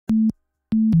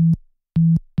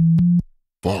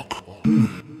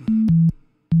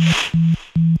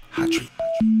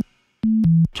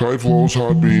flows,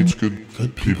 heartbeats,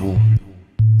 good people.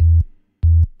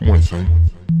 What do you think?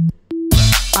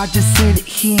 I just said it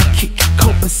here and kick a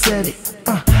cope and said it.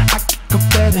 I kick a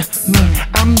better man.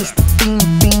 I'm Mr. Beanie.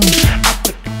 I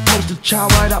put the poster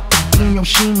child right up the Beanie,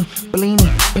 Sheeny, Bellini,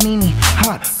 Panini,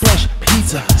 hot, fresh,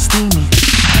 pizza, steamy.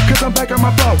 Cause I'm back on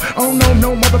my flow. Oh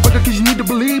no, motherfucker, cause you need to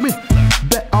believe me.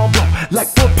 Bet I'll blow like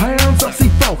 4 pounds of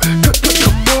C4.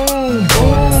 Boom,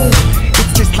 boom.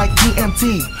 It's just like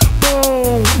DMT.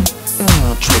 Boom,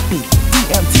 trippy,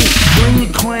 DMT. Bring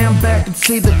your clan back and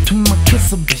say that to my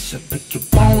kisser, bishop. Pick your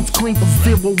bones clean for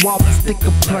 0 off the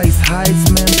sticker price.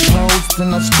 Heisman post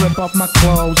and I strip off my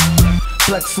clothes.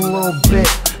 Flex a little bit,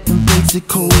 then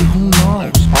basically who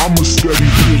knows? I'm a steady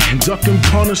beat, ducking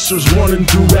punishers, running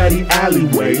through ratty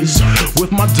alleyways.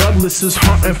 With my Douglases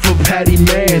hunting for patty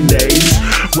mayonnaise.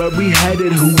 Where we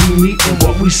headed, who we meet, and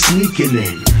what we sneaking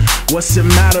in. What's it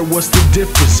matter, what's the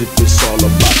difference if it's all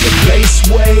about the bass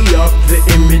way up, the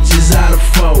image is out of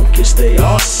focus. They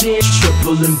all seeing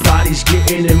tripling bodies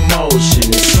getting in motion.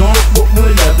 It's on but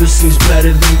whatever seems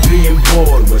better than being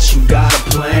bored. But you got a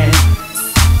plan?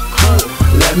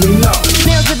 Let me know.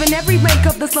 Snails live in every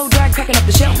makeup, the slow drag cracking up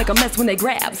the shell, make a mess when they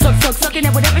grab. Sucking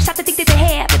at whatever shot they think that they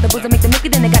have. If the boys make them look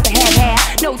it, then they got the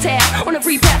have. No tab on a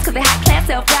free pass, cause they hot class,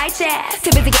 self-righteous.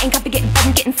 Too busy getting comfy, getting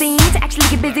fun, getting seen. To actually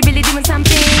get busy, really doing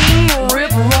something.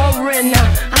 Rip roaring,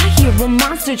 I hear a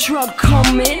monster truck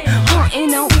coming,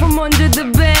 hunting out from under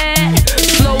the bed.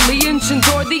 Slowly inching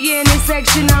toward the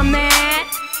intersection I'm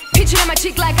at. Pitching on my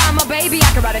cheek like I'm a baby.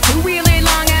 I could ride a 2-wheeler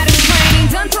long out of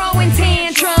training. Done throwing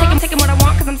tantrums. Taking what I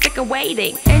want cause I'm sick of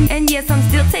waiting. And yes, I'm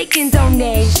still taking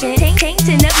donations.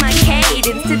 Changing up my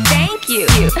cadence to thank you.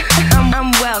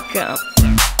 I'm welcome.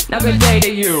 Now good day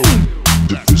to you.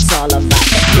 It's all about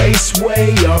the bass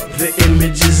way up, the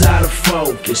image is out of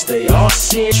focus. They all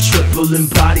seeing tripling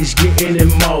bodies getting in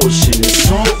motion.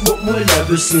 It's on but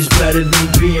whatever seems better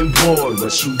than being bored.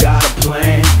 But you got a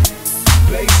plan?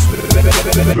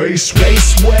 Bass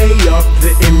way up,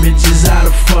 the image is out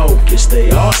of focus. They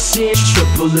all seeing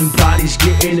tripling bodies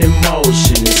getting in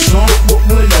motion. It's on but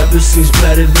whatever seems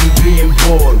better than being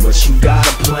bored. But you got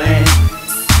a plan?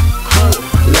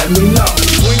 Let me know.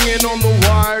 Swinging on the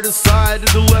wire, decided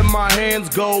to let my hands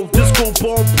go. Disco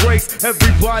ball breaks,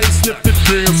 everybody sniff the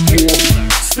dance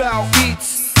floor. Style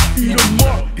eats, eat 'em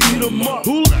up, eat 'em up.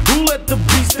 Who let the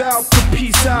beast out to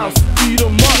peace out? Eat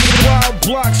 'em up. Wild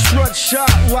block, strut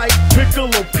shot like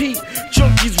Piccolo Pete.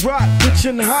 Junkies rock,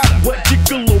 pitching hot, wet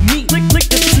Piccolo meat. Lick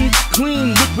the teeth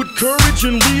clean, liquid courage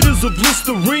and liters of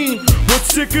Listerine.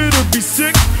 What's sicker to be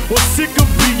sick, or sick of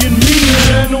being mean?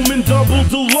 Gentleman double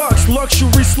deluxe,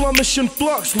 luxury slummish and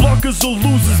flux. Luck is a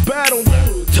loser's battle,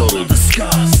 total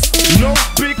disgust. No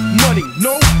big money,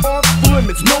 no off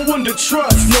limits, no one to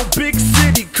trust. No big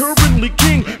city, currently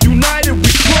king, united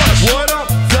we crush. What up,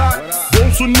 Doc?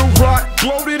 Bones in the rock,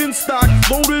 bloated in stock,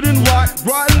 loaded and locked.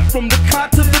 Riding from the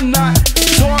cot to the knot.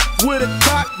 Talk with a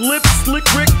cock, lip slick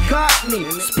Rick Cockney.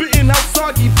 Spitting out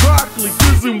soggy broccoli,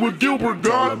 fizzing with Gilbert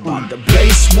Gottlieb. The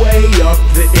bass way up,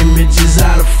 the image is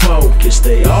out of focus.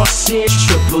 They all seeing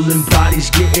tripling bodies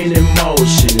getting in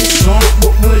motion. It's on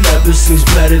but whatever seems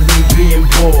better than being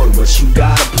bored. But you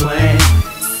got a plan?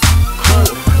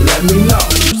 Let me know.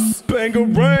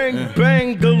 Bangarang,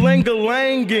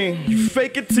 bang-a-lang-a-langing. You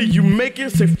fake it till you make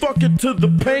it, say fuck it to the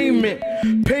payment.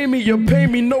 Pay me or pay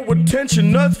me no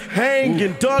attention, nuts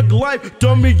hanging. Dug life,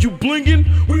 dummy, you blinging,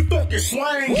 we fucking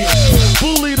slanging.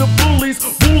 Bully the bullies,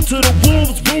 wool to the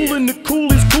wolves, ruling the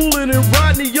coolies, cooling and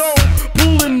Rodney, yo.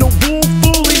 Pulling the wool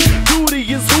fully, duty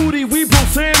is hootie. We blow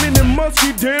salmon and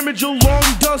musky, damage along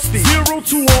dusty. 0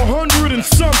 to 100 and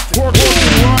something.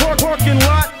 Parking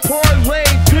lot, parlay,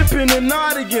 pimping and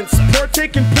audience.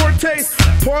 Partaking poor taste,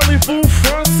 parlez-vous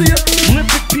Francia.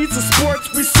 Olympic pizza sports,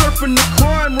 we surfing the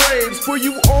crime raves. For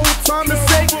you old timers'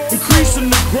 sake, increasing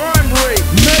the crime rate.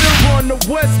 Met her on the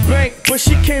West Bank, but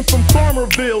she came from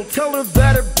Farmerville. Tell her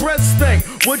that her breath stank.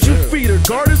 What'd you feed her,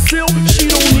 Gardasil? She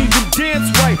don't even dance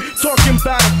right. Talking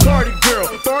about a party girl.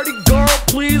 Party girl,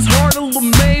 please, Heart of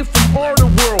LeMay from Art of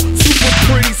World. Super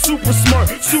pretty, super smart,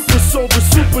 super sober,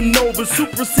 supernova,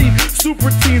 supersede,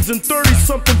 super teens and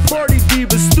 30-something party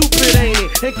divas. Stupid ain't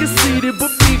it, and conceited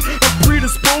but beat. I'm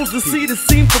predisposed to see the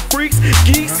scene for freaks,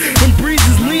 geeks, and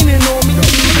breezes leaning on me.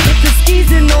 They're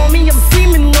skeezing on me, I'm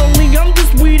seeming lonely. I'm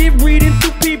just weeded, reading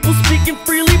through people, speaking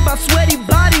freely by sweaty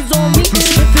bodies on me.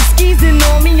 They're skeezing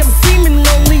on me, I'm seeming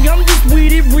lonely. I'm just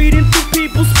weeded, reading through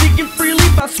people, speaking freely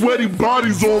by sweaty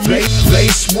bodies on me.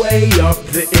 Bass way up,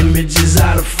 the image is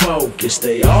out of focus.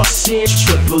 They all seeing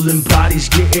tripling bodies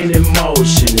getting in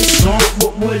motion. It's on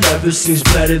but whatever seems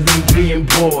better than being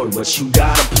bored. But you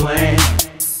got a plan?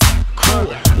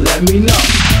 Let me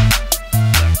know.